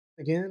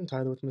Again,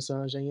 Tyler with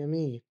Massage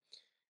AME.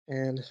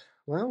 And,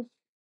 well,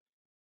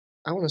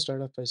 I want to start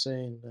off by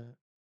saying that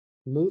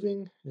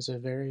moving is a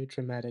very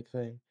traumatic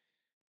thing.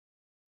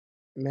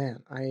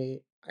 Man,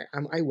 I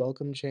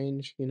welcome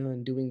change,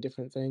 and doing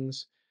different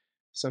things.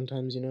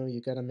 Sometimes,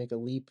 you got to make a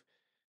leap.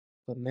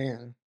 But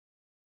man,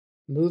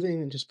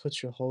 moving just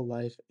puts your whole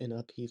life in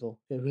upheaval.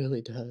 It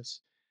really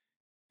does.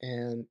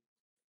 And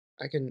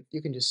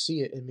you can just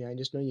see it in me. I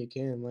just know you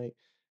can. Like,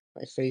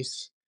 my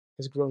face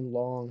has grown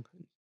long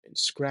and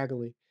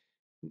scraggly.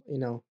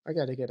 I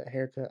gotta get a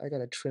haircut, I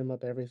gotta trim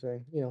up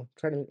everything,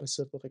 try to make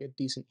myself look like a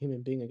decent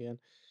human being again.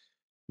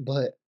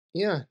 But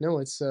yeah, no,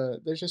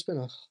 there's just been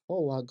a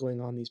whole lot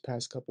going on these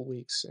past couple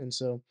weeks, and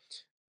so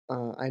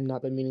I've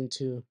not been meaning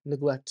to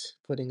neglect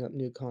putting up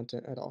new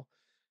content at all.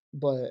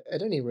 But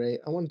at any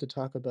rate, I wanted to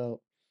talk about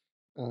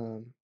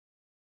um,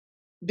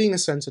 being a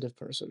sensitive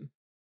person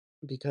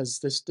because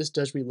this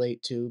does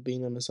relate to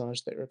being a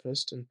massage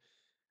therapist, and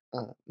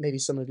maybe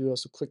some of you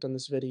also clicked on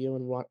this video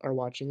and are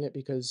watching it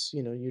because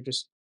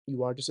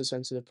you are just a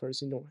sensitive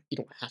person. You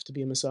don't have to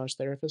be a massage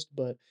therapist,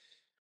 but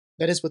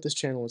that is what this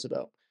channel is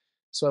about.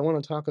 So I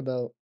want to talk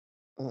about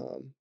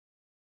um,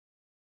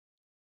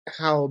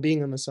 how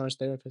being a massage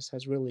therapist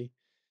has really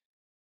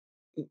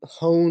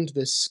honed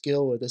this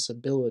skill or this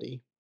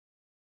ability.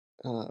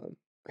 Um,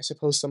 I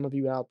suppose some of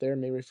you out there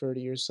may refer to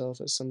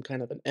yourself as some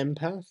kind of an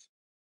empath,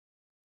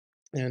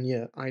 and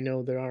yeah, I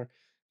know there are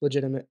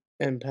legitimate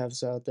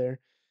empaths out there.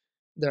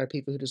 There are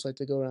people who just like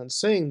to go around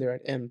saying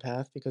they're an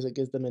empath because it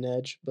gives them an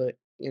edge, but,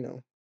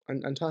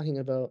 I'm talking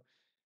about,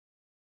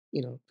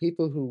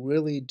 people who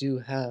really do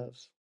have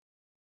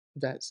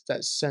that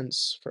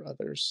sense for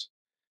others,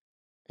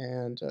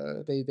 and,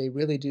 they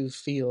really do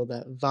feel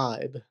that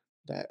vibe,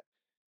 that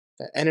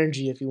that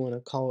energy, if you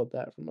wanna call it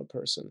that, from a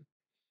person,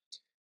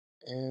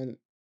 and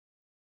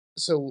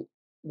so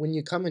when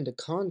you come into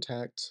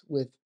contact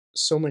with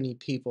so many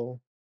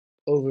people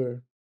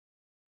over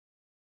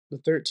the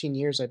 13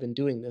 years I've been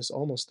doing this,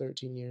 almost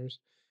 13 years,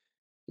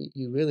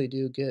 you really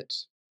do get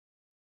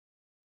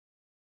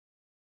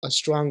a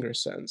stronger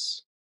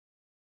sense.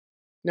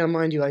 Now,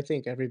 mind you, I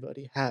think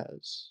everybody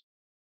has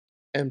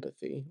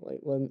empathy. Like,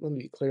 let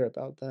me be clear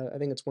about that. I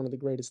think it's one of the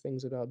greatest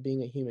things about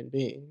being a human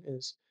being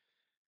is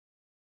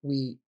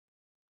we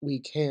we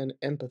can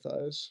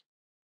empathize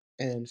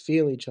and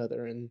feel each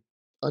other and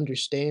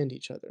understand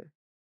each other.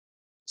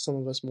 Some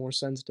of us more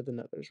sensitive than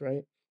others,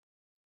 right?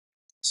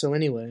 So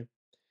anyway,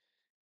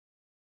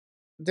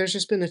 there's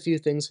just been a few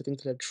things I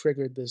think that have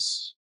triggered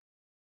this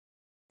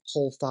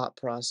whole thought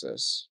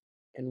process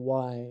and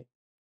why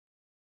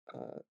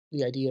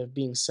the idea of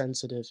being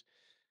sensitive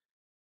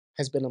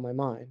has been on my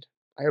mind.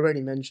 I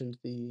already mentioned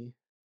the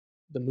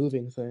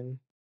moving thing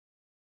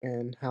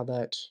and how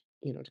that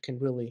can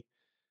really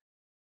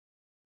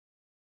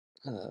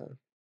uh,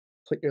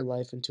 put your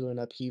life into an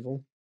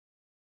upheaval.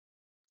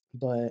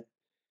 But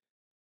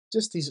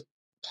just these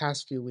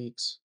past few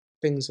weeks,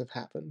 things have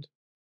happened,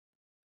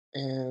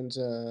 and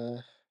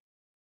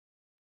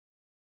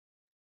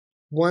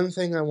one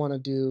thing I want to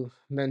do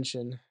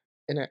mention,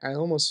 and I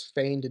almost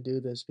feign to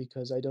do this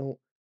because I don't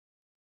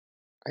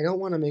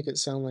want to make it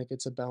sound like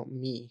it's about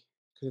me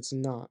because it's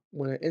not.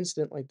 When an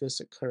incident like this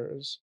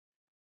occurs,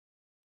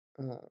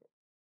 uh,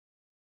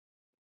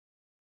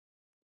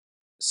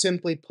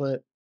 simply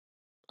put,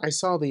 I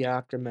saw the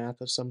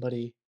aftermath of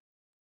somebody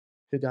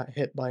who got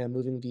hit by a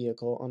moving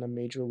vehicle on a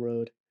major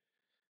road.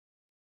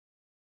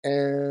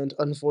 And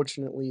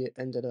unfortunately, it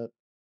ended up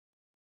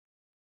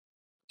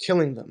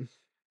killing them,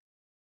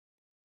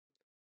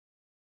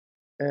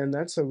 and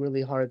that's a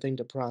really hard thing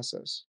to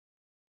process.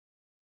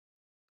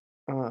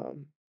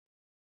 Um,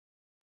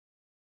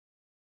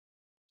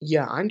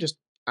 yeah,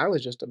 I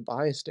was just a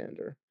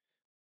bystander,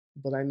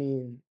 but I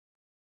mean,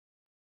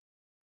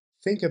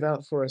 think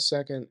about for a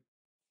second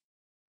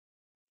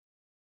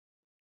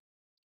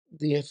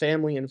the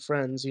family and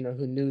friends,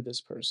 who knew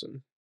this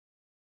person.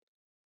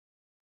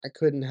 I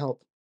couldn't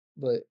help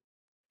but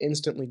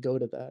instantly go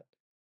to that.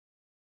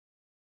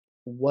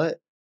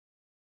 What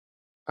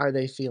are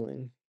they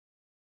feeling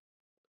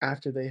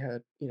after they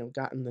had,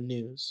 gotten the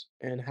news,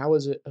 and how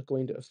is it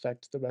going to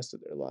affect the rest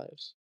of their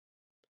lives?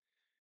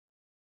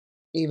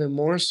 Even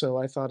more so,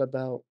 I thought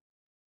about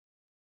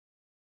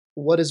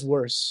what is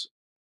worse,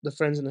 the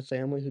friends and the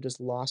family who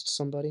just lost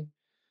somebody,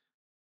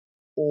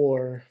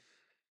 or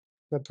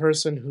the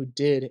person who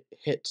did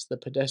hit the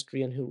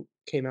pedestrian who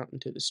came out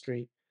into the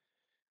street.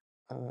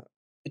 Uh,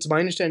 it's my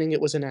understanding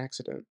it was an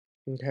accident,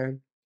 okay?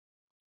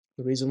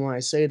 The reason why I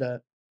say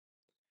that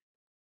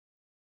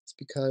is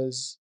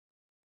because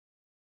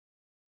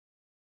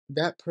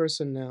that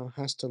person now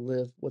has to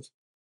live with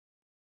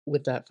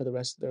that for the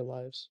rest of their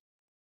lives.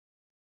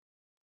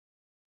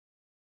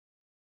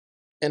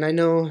 And I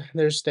know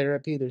there's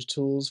therapy, there's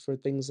tools for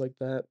things like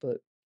that, but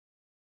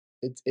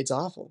it's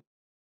awful,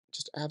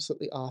 just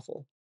absolutely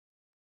awful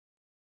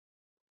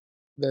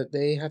that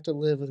they have to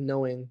live with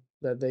knowing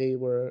that they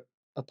were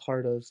a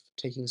part of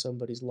taking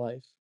somebody's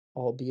life,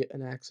 albeit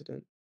an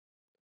accident.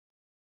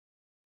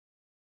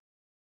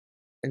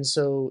 And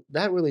so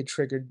that really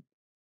triggered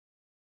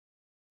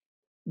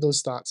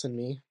those thoughts in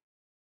me,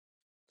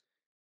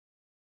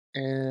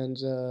 and,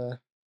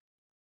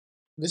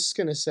 this is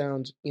gonna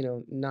sound,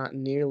 not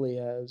nearly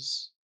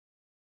as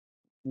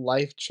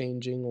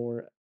life-changing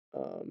or,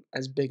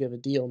 as big of a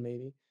deal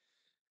maybe,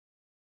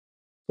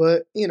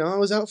 but, I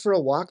was out for a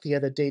walk the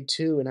other day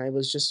too, and I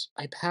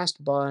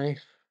passed by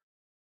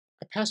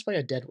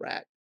a dead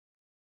rat.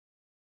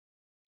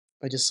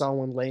 I just saw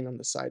one laying on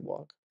the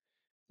sidewalk.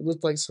 It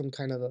looked like some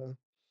kind of a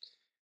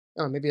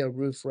oh, maybe a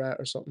roof rat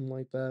or something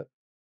like that.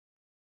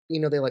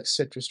 They like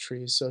citrus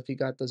trees, so if you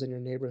got those in your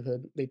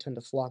neighborhood, they tend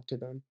to flock to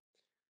them.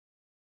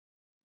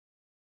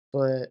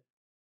 But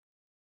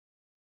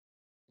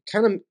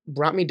kind of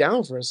brought me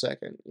down for a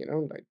second,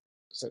 like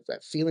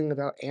that feeling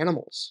about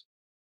animals.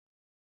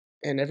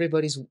 And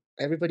everybody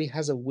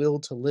has a will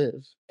to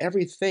live.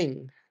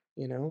 Everything,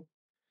 you know,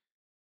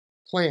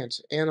 plant,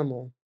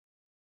 animal,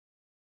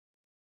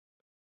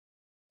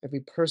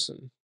 every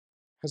person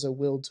has a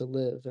will to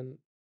live.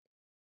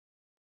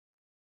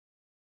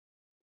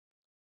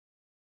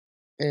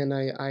 And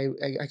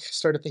I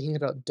started thinking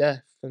about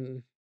death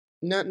and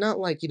not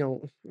like,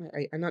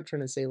 I'm not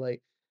trying to say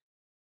like,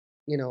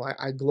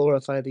 I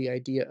glorify the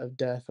idea of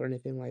death or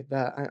anything like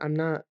that. I'm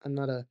not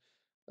a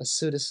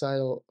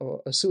suicidal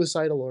or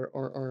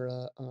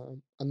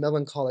a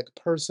melancholic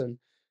person.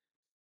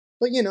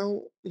 But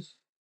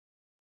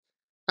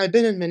I've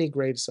been in many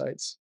grave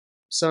sites.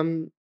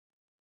 Some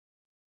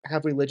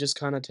have religious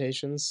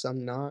connotations,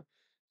 some not.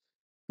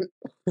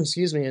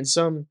 Excuse me, and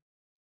some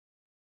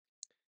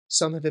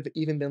have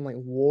even been like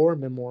war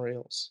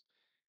memorials.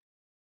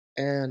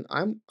 And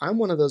I'm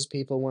one of those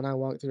people when I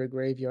walk through a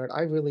graveyard,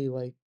 I really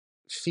like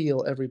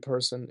feel every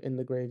person in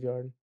the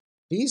graveyard.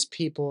 These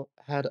people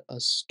had a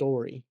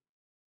story,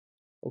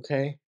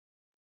 okay?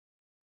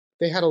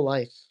 They had a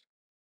life.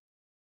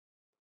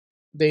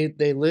 They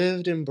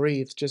lived and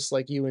breathed just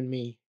like you and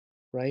me,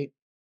 right?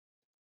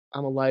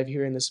 I'm alive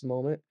here in this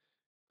moment.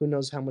 Who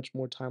knows how much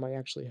more time I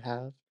actually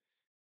have?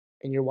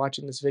 And you're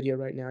watching this video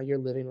right now, you're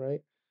living,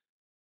 right?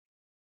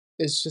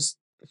 It's just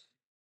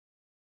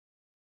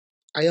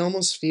I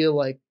almost feel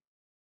like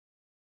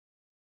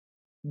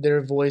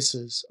their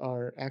voices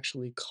are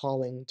actually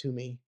calling to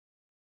me,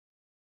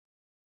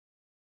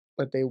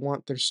 like they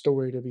want their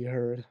story to be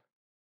heard.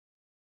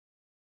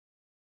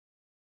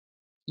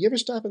 You ever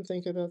stop and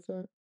think about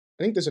that?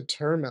 I think there's a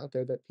term out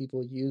there that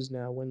people use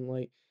now when,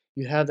 like,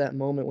 you have that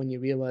moment when you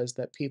realize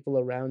that people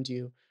around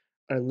you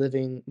are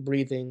living,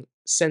 breathing,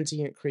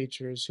 sentient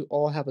creatures who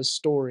all have a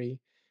story,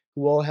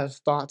 who all have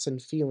thoughts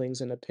and feelings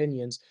and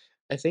opinions.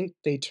 I think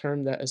they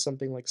term that as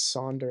something like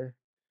Sonder.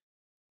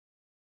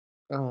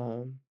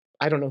 Um,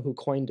 I don't know who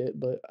coined it,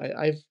 but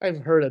I've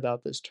heard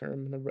about this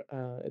term. And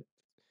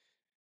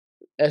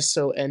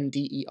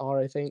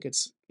Sonder, I think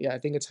it's yeah, I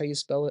think it's how you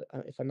spell it,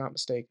 if I'm not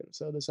mistaken.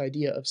 So this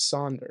idea of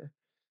Sonder.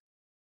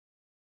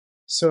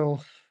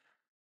 So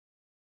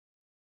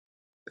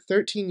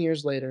 13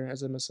 years later,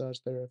 as a massage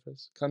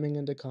therapist, coming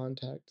into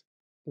contact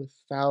with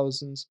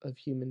thousands of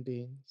human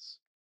beings.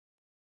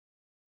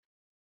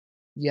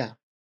 Yeah,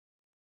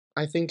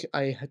 I think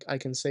I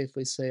can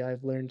safely say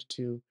I've learned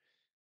to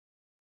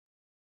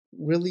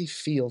really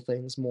feel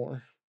things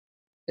more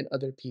in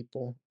other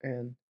people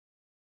and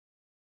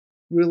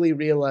really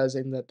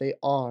realizing that they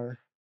are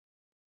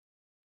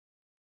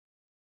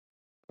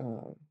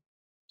uh,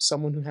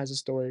 someone who has a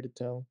story to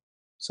tell,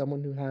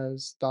 someone who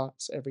has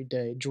thoughts every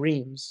day,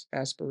 dreams,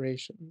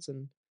 aspirations,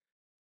 and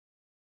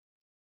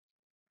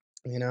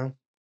you know.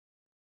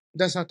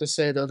 That's not to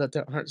say though that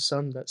there aren't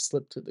some that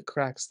slip through the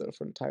cracks though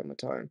from time to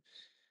time.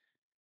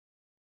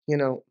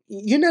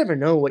 You never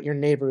know what your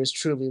neighbor is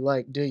truly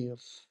like, do you?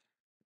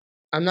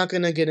 I'm not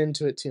gonna get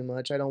into it too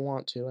much. I don't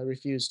want to. I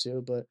refuse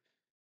to. But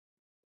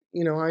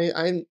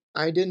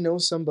I did know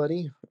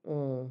somebody.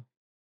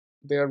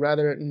 They're a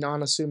rather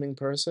non-assuming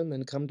person,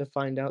 and come to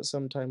find out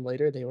sometime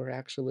later, they were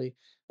actually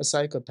a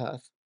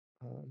psychopath.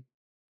 Um,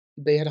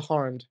 they had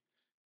harmed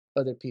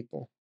other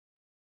people.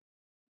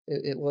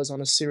 It was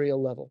on a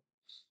serial level.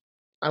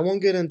 I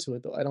won't get into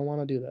it though. I don't want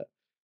to do that.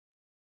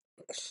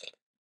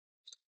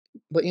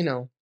 But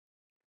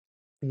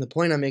and the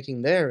point I'm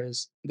making there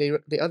is they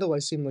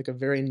otherwise seemed like a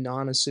very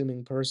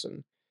non-assuming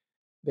person.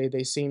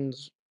 They seemed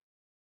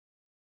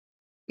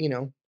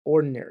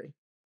ordinary.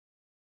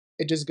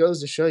 It just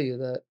goes to show you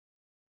that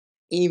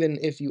even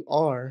if you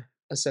are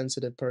a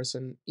sensitive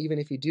person, even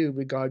if you do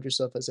regard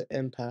yourself as an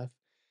empath,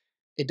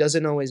 it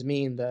doesn't always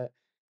mean that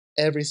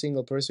every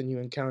single person you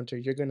encounter,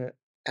 you're gonna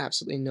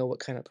absolutely know what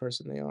kind of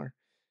person they are.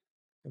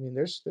 I mean,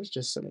 there's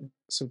just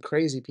some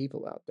crazy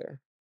people out there.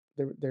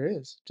 There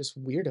is just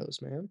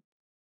weirdos, man.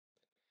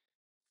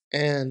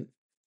 And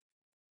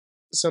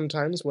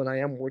sometimes when I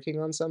am working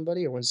on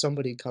somebody or when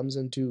somebody comes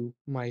into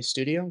my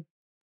studio,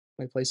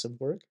 my place of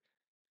work,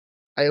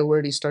 I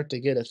already start to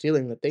get a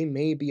feeling that they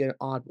may be an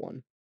odd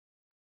one.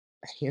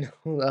 You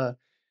know,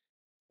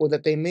 or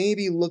that they may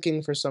be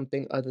looking for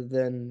something other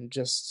than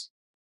just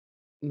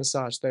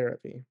massage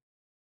therapy.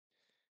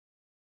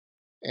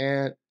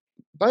 And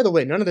by the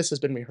way, none of this has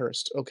been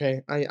rehearsed,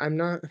 okay? I'm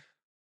not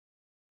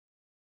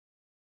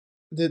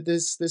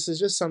This is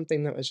just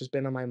something that has just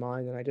been on my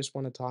mind, and I just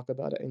wanna talk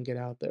about it and get it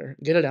out there,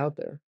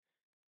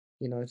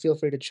 and feel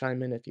free to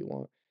chime in if you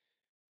want.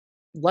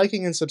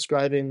 Liking and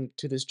subscribing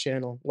to this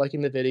channel,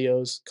 liking the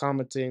videos,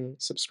 commenting,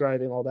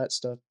 subscribing, all that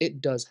stuff,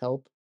 it does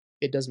help.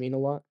 It does mean a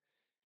lot.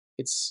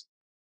 It's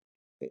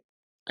it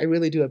I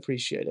really do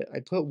appreciate it. I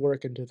put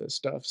work into this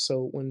stuff,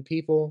 so when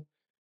people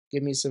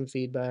give me some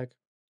feedback,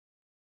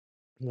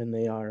 when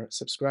they are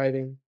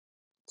subscribing,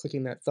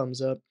 clicking that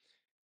thumbs up,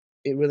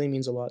 it really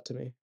means a lot to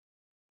me.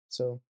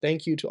 So,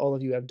 thank you to all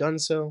of you who have done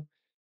so,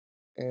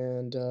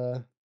 and,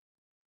 well,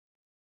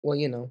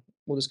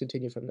 we'll just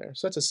continue from there.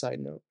 So that's a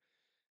side note.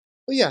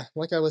 But yeah,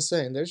 like I was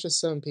saying, there's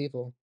just some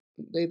people.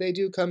 They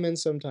do come in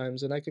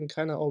sometimes, and I can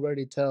kind of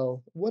already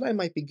tell what I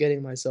might be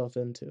getting myself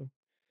into.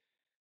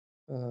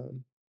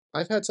 Um,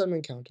 I've had some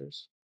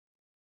encounters,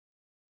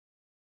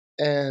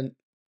 and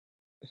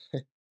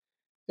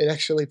it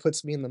actually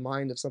puts me in the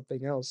mind of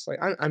something else. Like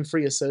I'm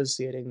free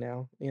associating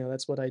now.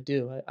 That's what I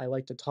do. I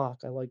like to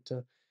talk. I like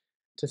to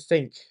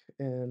think,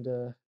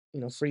 and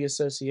free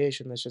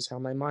association. That's just how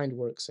my mind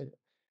works.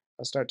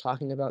 I'll start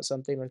talking about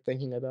something or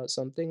thinking about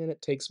something, and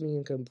it takes me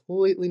in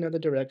completely another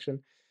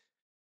direction.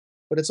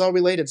 But it's all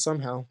related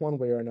somehow, one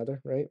way or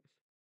another, right?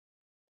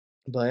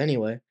 But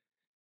anyway,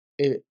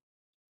 it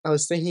I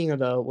was thinking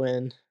about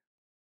when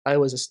I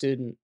was a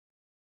student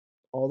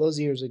all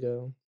those years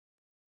ago,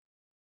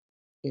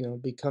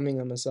 becoming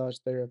a massage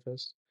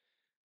therapist.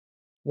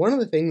 One of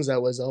the things I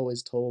was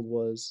always told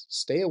was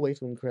stay away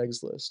from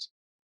Craigslist,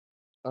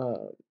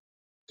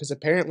 because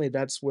apparently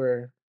that's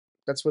where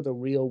the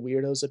real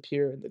weirdos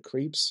appear and the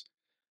creeps.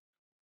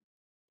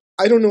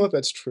 I don't know if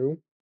that's true.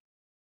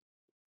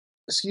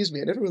 Excuse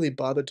me, I never really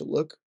bothered to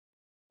look,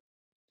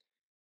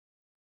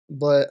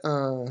 but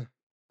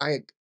I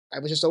I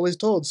was just always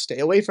told stay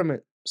away from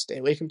it, stay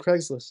away from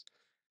Craigslist.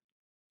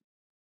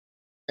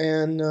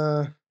 And,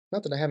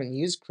 not that I haven't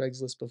used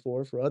Craigslist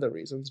before for other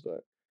reasons,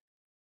 but,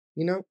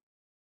 you know,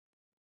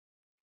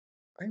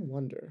 I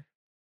wonder.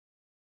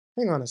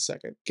 Hang on a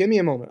second. Give me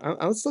a moment.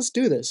 Let's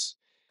do this.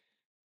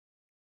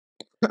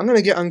 I'm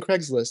gonna get on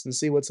Craigslist and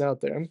see what's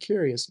out there. I'm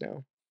curious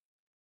now.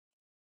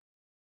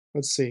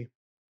 Let's see.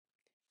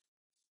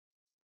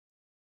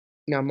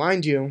 Now,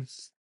 mind you,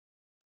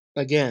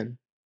 again,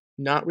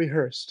 not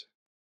rehearsed.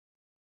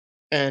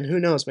 And who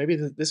knows, maybe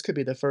this could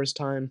be the first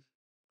time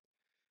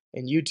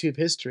in YouTube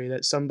history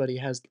that somebody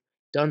has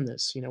done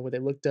this, where they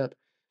looked up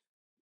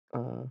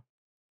uh,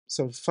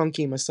 some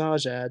funky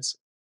massage ads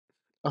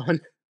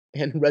on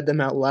and read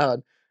them out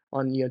loud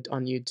on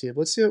YouTube.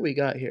 Let's see what we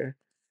got here.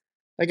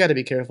 I gotta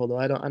be careful though.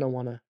 I don't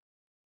wanna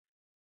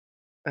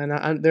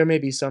and there may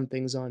be some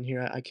things on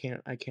here I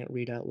can't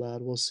read out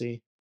loud. We'll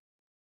see.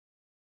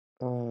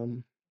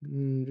 Um,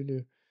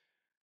 doo-doo.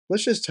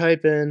 Let's just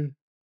type in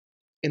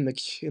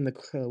the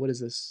what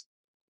is this?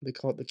 They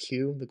call it the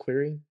queue, the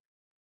query.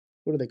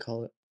 What do they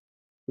call it?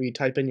 Where you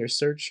type in your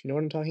search. You know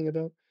what I'm talking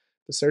about?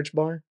 The search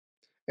bar.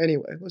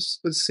 Anyway, let's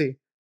see.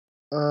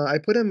 I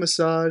put in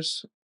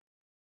massage.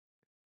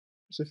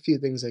 There's a few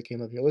things that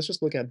came up here. Let's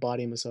just look at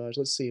body massage.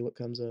 Let's see what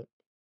comes up.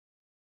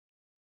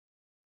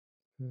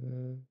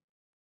 Uh,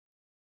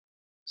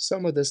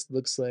 some of this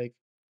looks like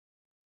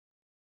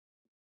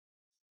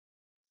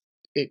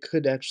it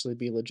could actually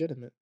be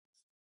legitimate.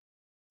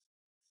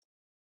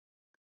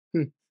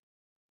 Hmm.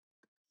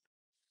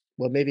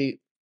 Well, maybe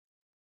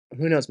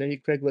who knows? Maybe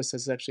Craigslist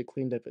has actually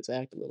cleaned up its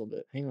act a little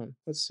bit. Hang on.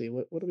 Let's see.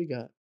 What do we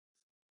got?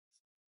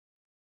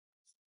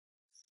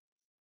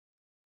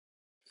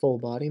 Full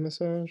body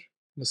massage?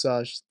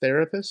 Massage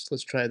therapist?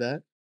 Let's try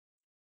that.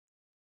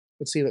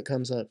 Let's see what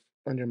comes up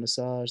under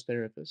massage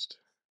therapist.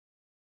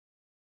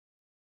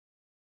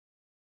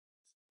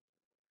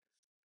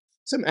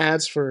 Some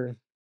ads for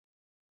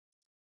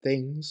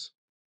things.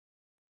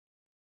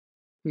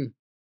 Hmm.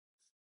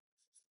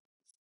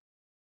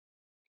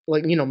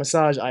 Like,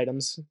 massage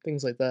items,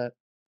 things like that.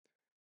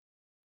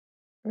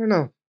 I don't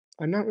know.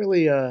 I'm not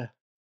really not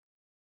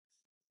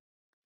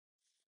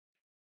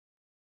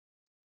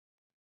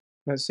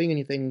seeing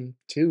anything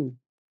too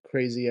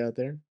crazy out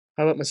there.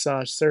 How about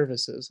massage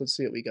services? Let's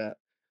see what we got.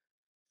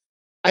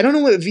 I don't know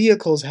what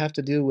vehicles have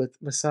to do with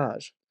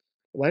massage.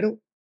 Why don't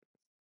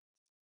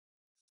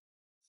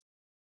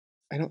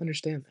I don't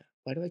understand that.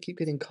 Why do I keep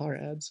getting car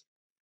ads?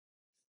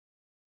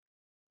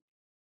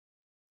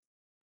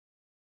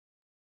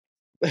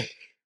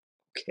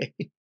 Okay.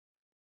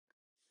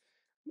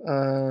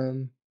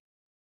 Um,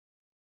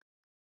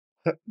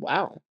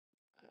 wow.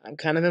 I'm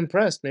kind of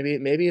impressed. Maybe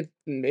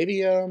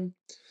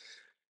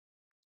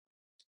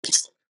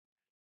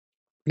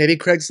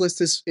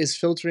Craigslist is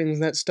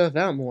filtering that stuff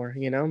out more,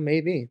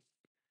 maybe.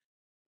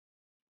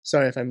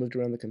 Sorry if I moved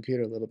around the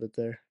computer a little bit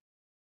there.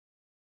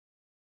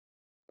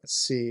 Let's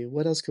see,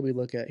 what else could we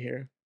look at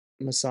here?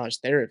 Massage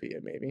therapy,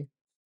 maybe.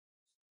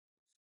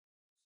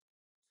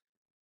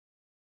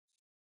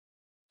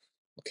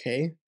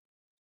 Okay.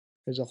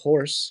 There's a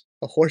horse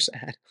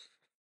ad.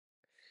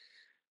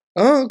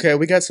 Oh, okay,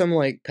 we got some,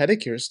 like,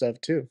 pedicure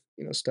stuff too,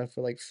 stuff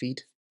for, like,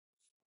 feet.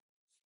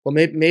 Well,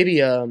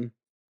 maybe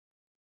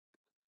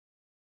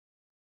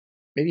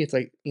Maybe it's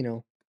like,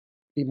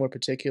 be more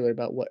particular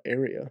about what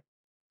area.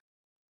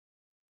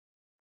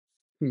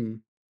 Hmm.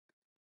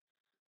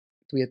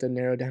 Do we have to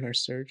narrow down our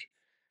search?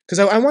 'Cause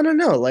I wanna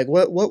know, like,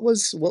 what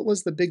was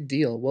the big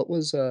deal? What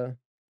were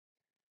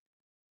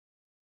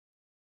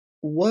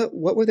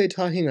they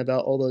talking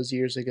about all those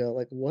years ago?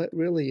 Like, what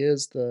really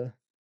is the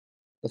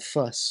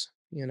fuss,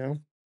 you know?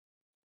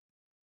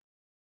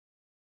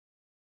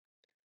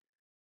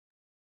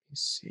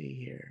 Let's see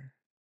here.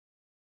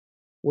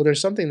 Well,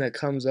 there's something that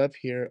comes up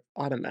here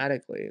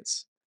automatically.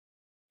 It's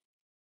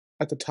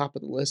at the top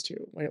of the list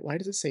here. Why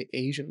does it say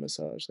Asian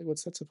massage? Like,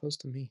 what's that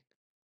supposed to mean?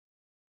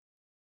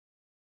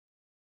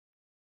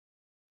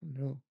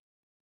 No.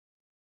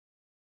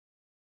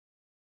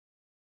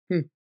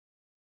 Hmm.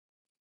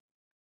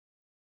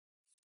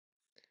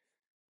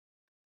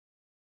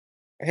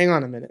 Hang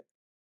on a minute.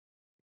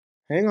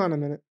 Hang on a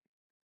minute.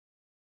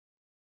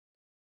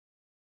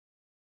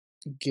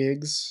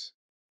 Gigs.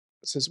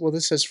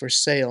 This says for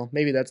sale.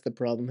 Maybe that's the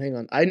problem. Hang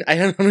on. I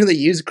don't really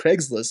use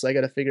Craigslist, so I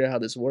gotta figure out how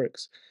this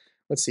works.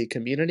 Let's see.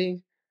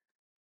 Community,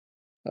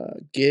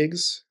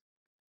 gigs,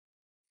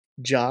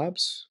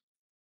 jobs.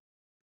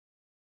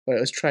 All right,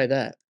 let's try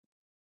that.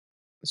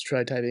 Let's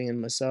try typing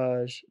in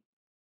massage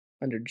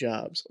under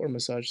jobs or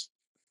massage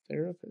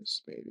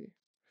therapist, maybe.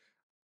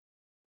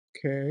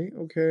 Okay,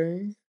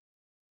 okay.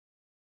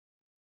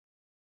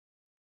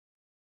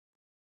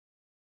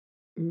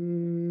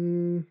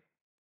 Mm,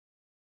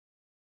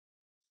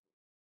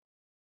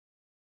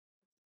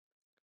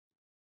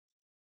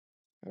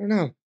 I don't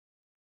know.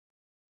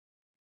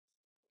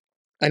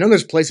 I know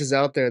there's places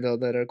out there though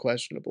that are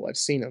questionable. I've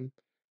seen them.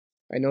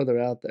 I know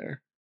they're out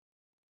there.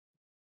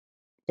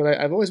 But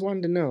I've always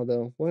wanted to know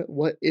though,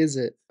 what is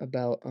it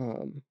about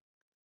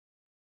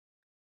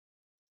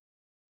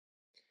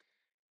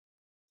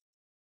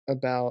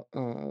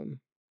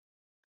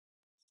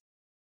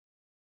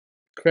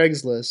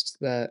Craigslist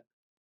that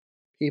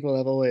people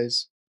have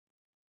always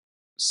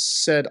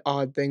said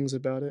odd things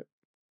about it.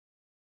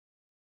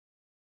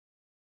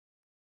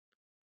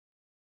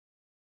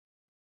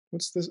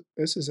 What's this?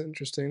 This is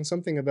interesting.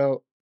 Something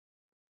about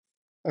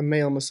a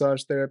male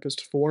massage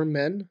therapist for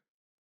men.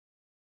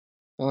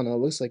 I don't know. It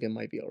looks like it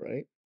might be all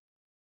right.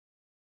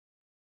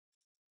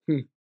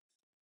 Hmm.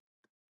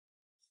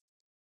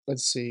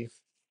 Let's see.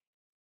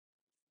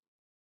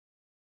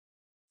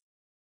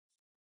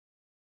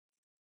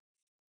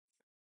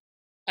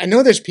 I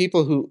know there's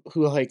people who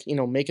like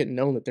make it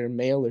known that they're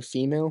male or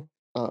female.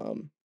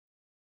 Um,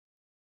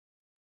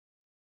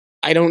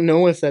 I don't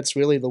know if that's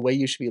really the way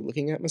you should be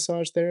looking at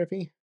massage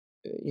therapy.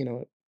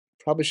 It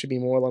probably should be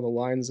more along the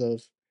lines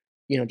of,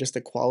 just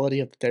the quality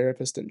of the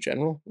therapist in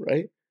general,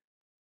 right?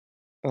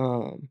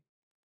 Um,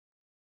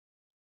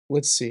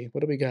 let's see.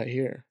 What do we got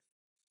here?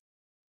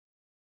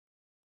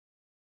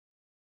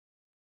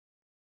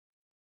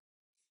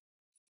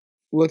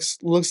 Looks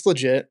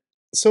legit.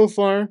 So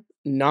far,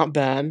 not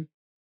bad.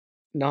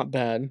 Not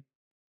bad.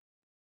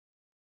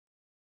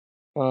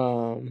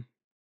 Um,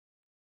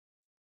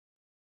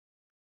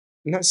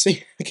 not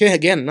seeing okay,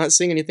 again, not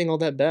seeing anything all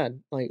that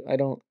bad. Like I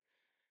don't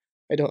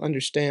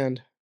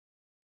understand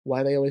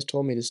why they always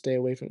told me to stay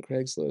away from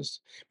Craigslist.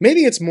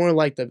 Maybe it's more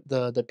like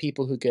the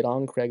people who get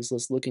on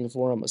Craigslist looking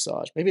for a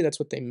massage. Maybe that's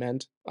what they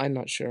meant. I'm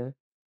not sure.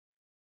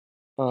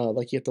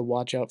 Like you have to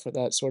watch out for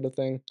that sort of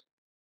thing.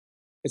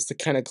 It's the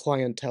kind of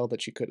clientele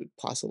that you could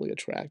possibly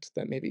attract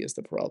that maybe is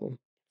the problem.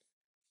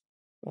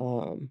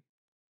 Um,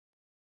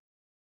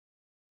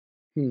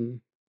 hmm.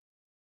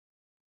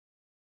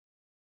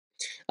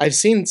 I've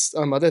seen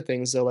some other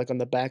things though, like on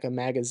the back of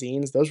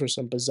magazines. Those were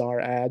some bizarre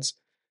ads.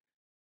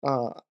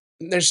 Uh,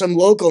 there's some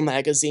local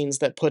magazines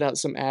that put out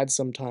some ads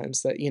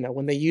sometimes that,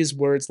 when they use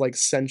words like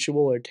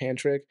sensual or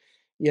tantric,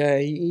 yeah,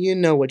 you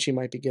know what you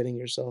might be getting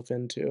yourself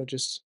into.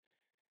 Just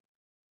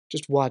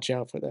watch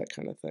out for that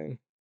kind of thing.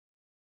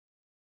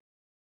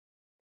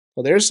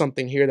 Well, there's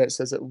something here that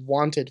says it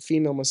wanted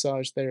female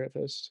massage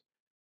therapist.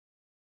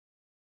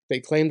 They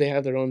claim they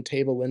have their own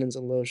table linens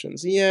and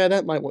lotions. Yeah,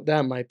 that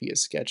might be a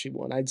sketchy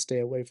one. I'd stay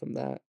away from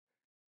that.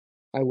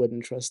 I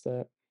wouldn't trust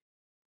that.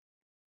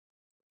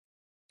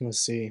 Let's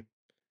see.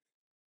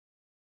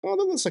 Oh,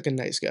 that looks like a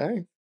nice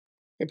guy.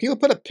 And people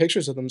put up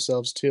pictures of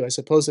themselves too. I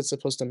suppose it's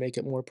supposed to make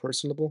it more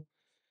personable.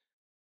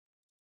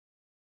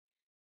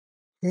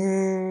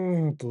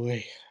 Oh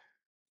boy,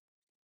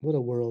 what a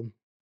world.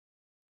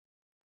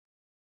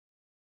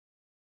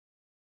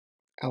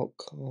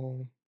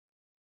 Outcall.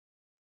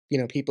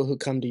 People who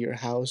come to your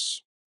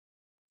house.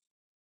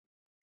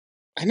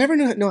 I never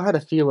know how to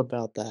feel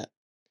about that.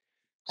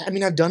 I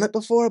mean, I've done it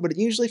before, but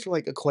usually for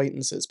like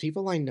acquaintances,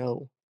 people I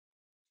know.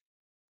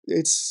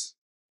 It's,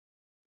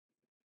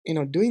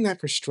 doing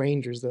that for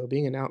strangers though,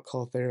 being an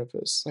outcall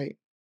therapist, like,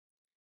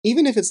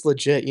 even if it's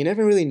legit, you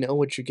never really know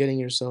what you're getting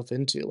yourself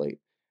into. Like,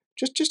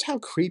 just how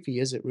creepy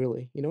is it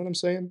really? You know what I'm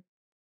saying?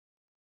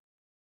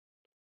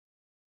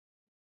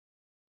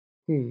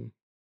 Hmm.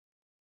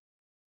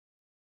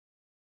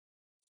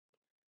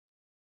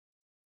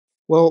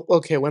 Well,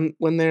 okay, when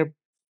they're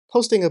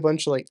posting a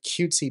bunch of like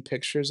cutesy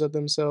pictures of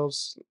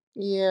themselves,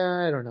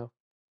 yeah, I don't know.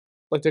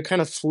 Like, they're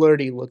kinda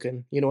flirty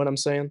looking, you know what I'm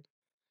saying?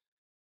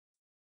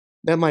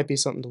 That might be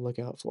something to look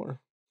out for.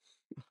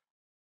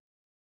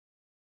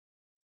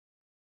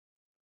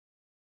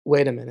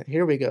 Wait a minute,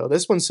 here we go.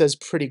 This one says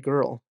 "pretty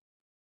girl"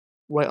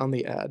 right on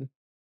the ad.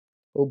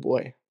 Oh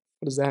boy,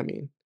 what does that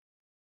mean?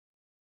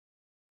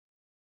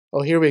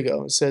 Oh, here we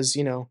go. It says,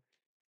 "An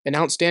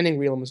outstanding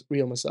real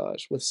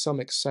massage with some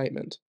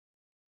excitement."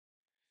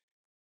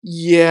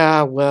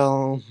 Yeah,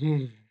 well,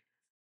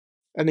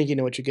 I think you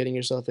know what you're getting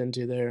yourself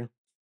into there.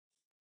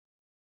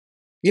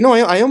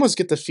 I almost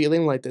get the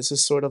feeling like this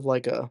is sort of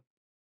like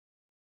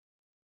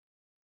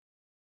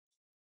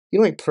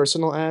like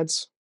personal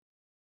ads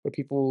where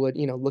people would,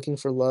 looking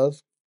for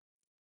love,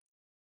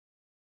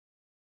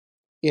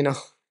 you know?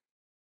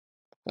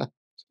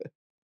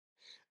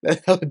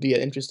 That would be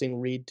an interesting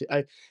read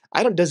to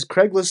I don't does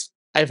Craigslist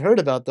I've heard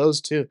about those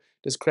too.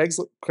 Does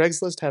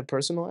Craigslist have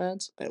personal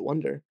ads? I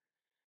wonder.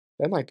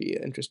 That might be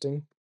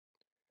interesting.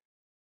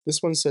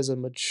 This one says a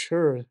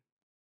mature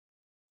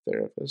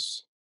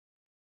therapist.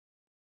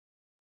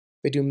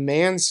 They do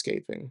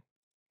manscaping.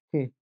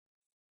 Hmm.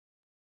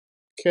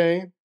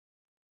 Okay.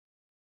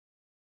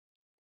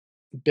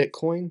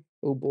 Bitcoin.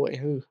 Oh boy.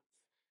 Ooh,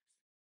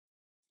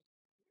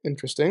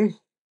 interesting.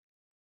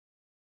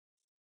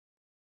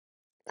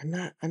 I'm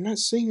not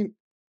seeing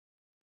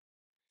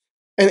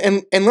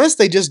and unless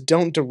they just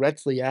don't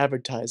directly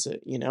advertise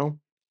it, you know?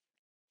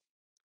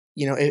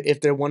 If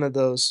they're one of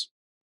those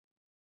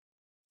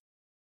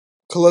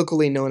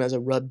colloquially known as a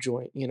rub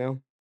joint, you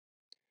know?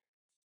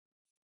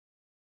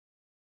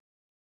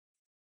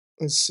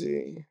 Let's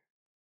see.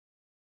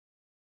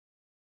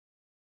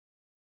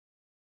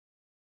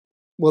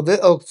 Well,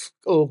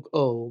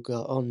 oh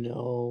god, oh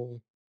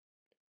no.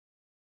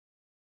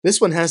 This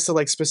one has to,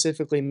 like,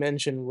 specifically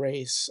mention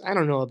race. I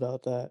don't know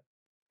about that.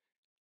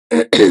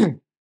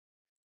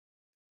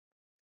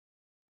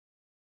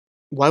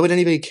 Why would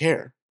anybody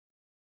care?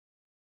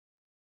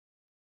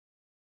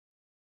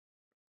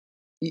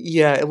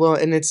 Yeah, well,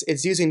 and it's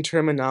using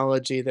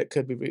terminology that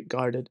could be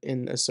regarded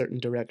in a certain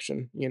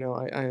direction,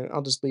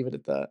 I'll just leave it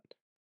at that.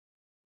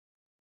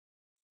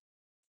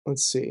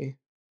 Let's see.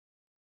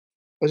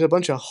 There's a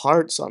bunch of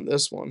hearts on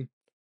this one.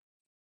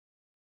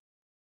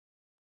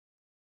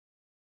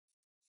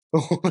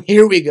 Oh,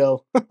 here we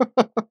go.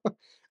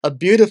 A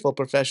beautiful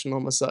professional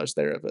massage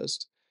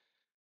therapist.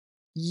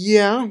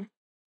 Yeah,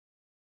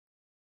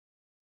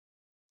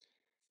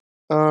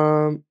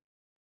 um,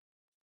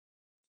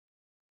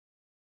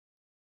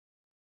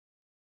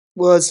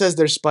 well, it says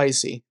they're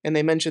spicy, and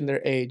they mention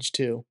their age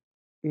too.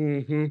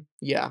 Mhm,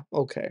 yeah,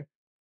 okay.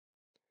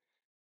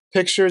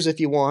 Pictures if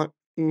you want.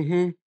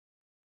 Mhm.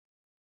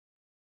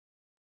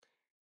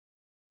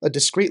 A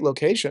discreet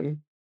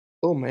location?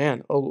 Oh,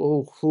 man. Okay.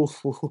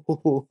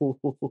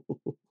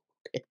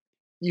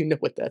 You know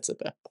what that's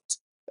about.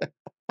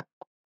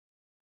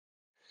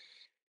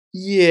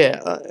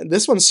 Yeah,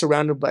 this one's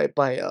surrounded by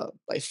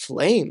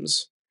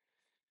flames.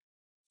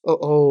 Oh,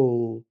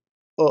 oh.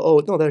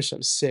 Oh, no, there's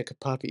some sick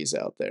puppies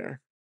out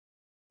there.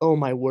 Oh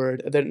my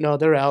word.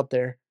 They're out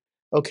there.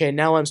 Okay,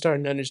 now I'm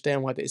starting to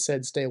understand why they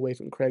said stay away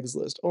from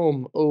Craigslist.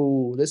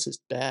 Oh, this is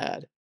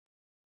bad.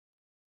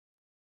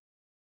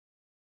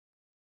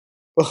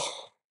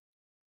 Ugh.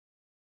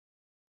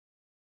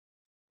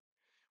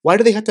 Why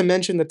do they have to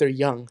mention that they're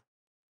young?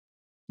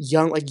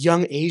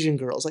 Young Asian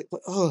girls, like,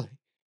 what ugh.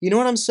 You know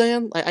what I'm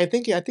saying? I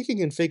think you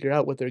can figure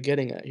out what they're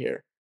getting at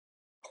here.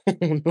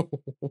 Oh, no.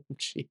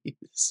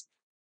 Jeez.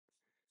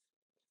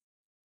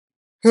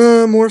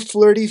 More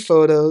flirty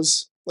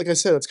photos. Like I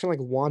said, it's kinda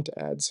like want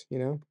ads, you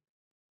know?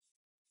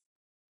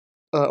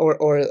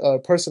 Or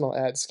personal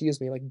ads, excuse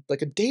me,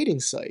 like a dating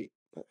site.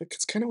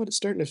 It's kinda what it's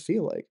starting to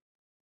feel like.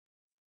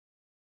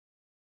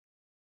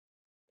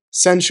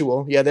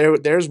 Sensual. Yeah,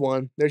 there's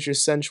one. There's your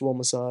sensual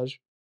massage.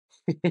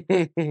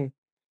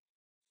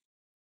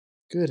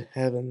 Good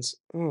heavens.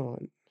 Oh,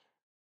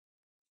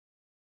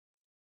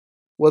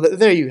 well,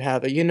 there you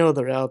have it. You know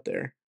they're out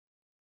there.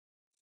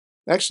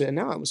 Actually,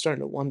 now I'm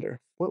starting to wonder,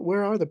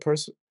 where are there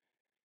personal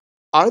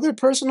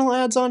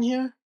ads on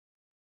here?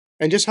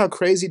 And just how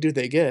crazy do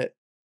they get?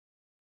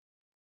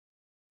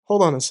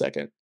 Hold on a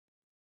second.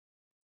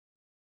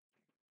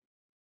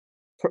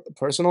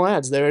 Personal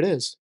ads, there it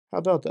is. How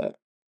about that?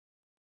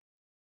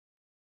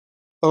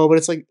 Oh, but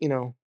it's like,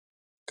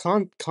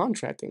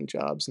 contracting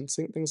jobs and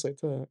things like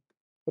that.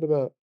 What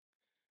about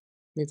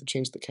need to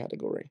change the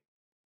category.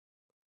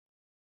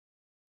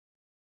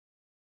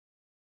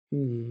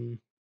 Hmm.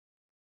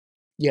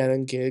 Yeah,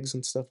 then gigs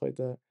and stuff like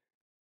that.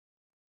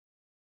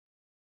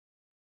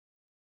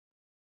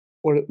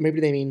 Or maybe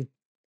they mean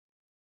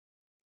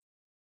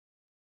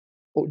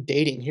oh,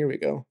 dating. Here we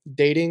go.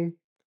 Dating,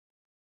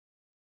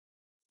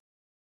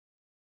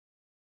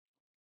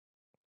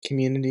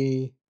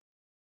 community,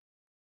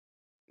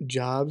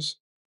 jobs.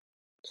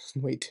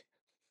 Wait,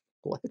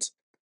 what?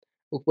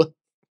 What?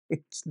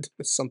 It's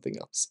something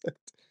else.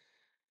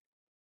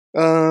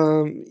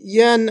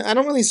 Yeah, I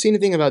don't really see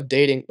anything about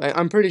dating.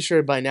 I'm pretty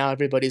sure by now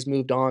everybody's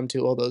moved on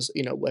to all those,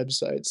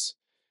 websites.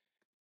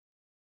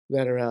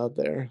 that are out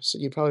there, so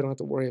you probably don't have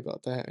to worry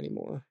about that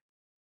anymore.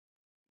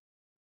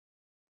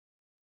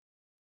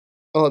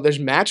 Oh, there's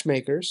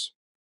matchmakers.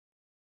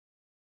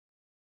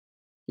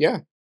 Yeah.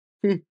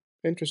 Hmm,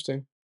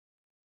 interesting.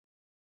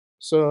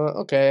 So,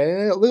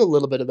 okay, a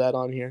little bit of that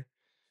on here.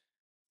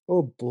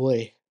 Oh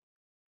boy,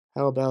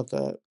 how about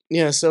that?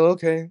 Yeah, so,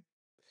 okay.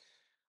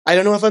 I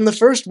don't know if I'm the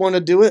first one to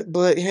do it,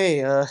 but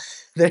hey,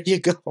 there you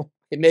go.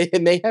 It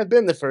may have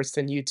been the first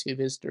in YouTube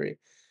history.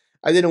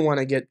 I didn't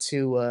wanna get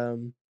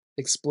too,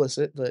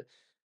 explicit, but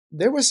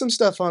there was some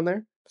stuff on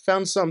there.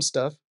 Found some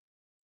stuff.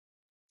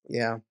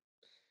 Yeah.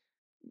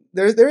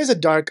 There is a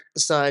dark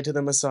side to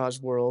the massage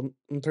world.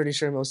 I'm pretty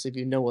sure most of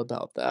you know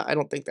about that. I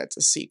don't think that's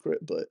a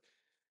secret, but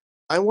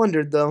I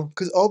wondered though,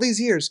 because all these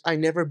years I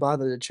never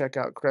bothered to check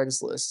out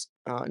Craigslist.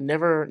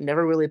 Never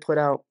really put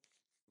out,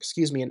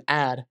 excuse me, an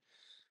ad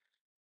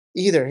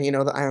either. You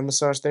know that I am a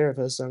massage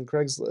therapist on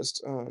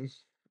Craigslist.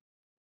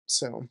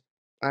 So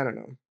I don't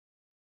know.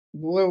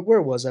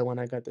 Where was I when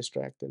I got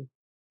distracted?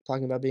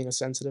 Talking about being a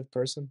sensitive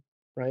person,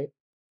 right?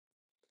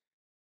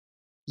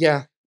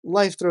 Yeah,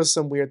 life throws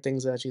some weird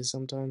things at you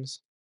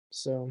sometimes.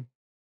 So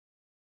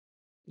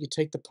you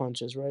take the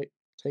punches, right?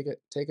 Take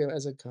it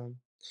as it comes.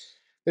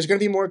 There's gonna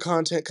be more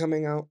content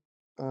coming out,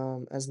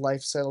 as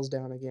life settles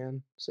down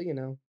again.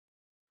 So,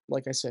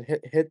 like I said,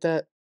 hit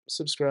that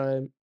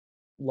subscribe,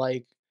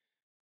 like,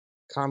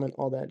 comment,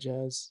 all that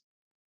jazz.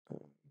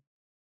 Um,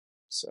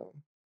 so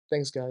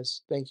thanks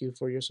guys. Thank you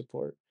for your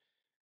support,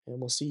 and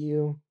we'll see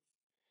you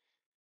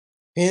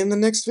in the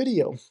next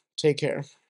video. Take care.